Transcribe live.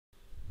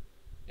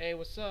Hey,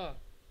 what's up?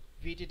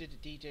 VJ the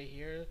DJ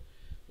here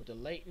with the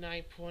late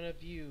night point of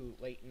view,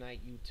 late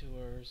night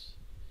YouTubers.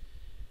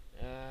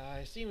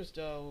 It seems as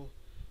though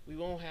we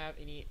won't have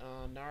any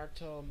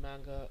Naruto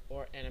manga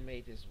or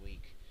anime this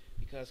week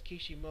because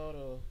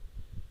Kishimoto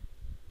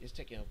is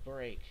taking a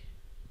break.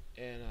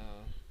 And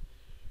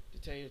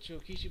to tell you the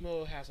truth,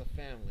 Kishimoto has a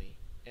family,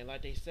 and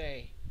like they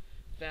say,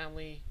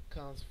 family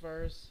comes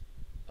first.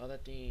 Other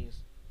things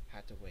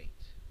have to wait.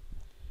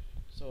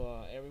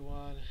 So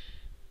everyone,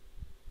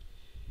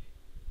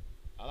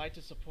 I like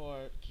to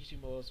support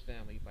Kishimoto's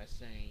family by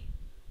saying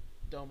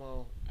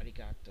Domo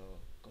arigato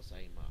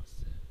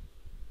gozaimasu.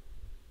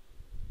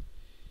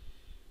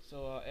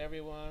 So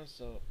everyone,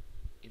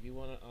 if you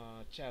wanna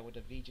chat with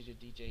the VJ the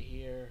DJ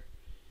here,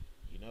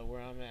 you know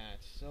where I'm at.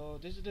 So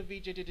this is the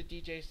VJ the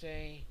DJ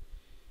saying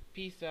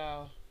peace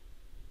out,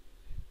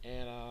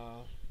 and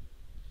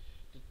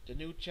the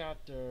new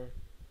chapter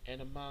and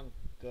the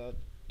manga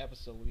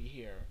episode will be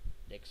here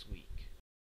next week.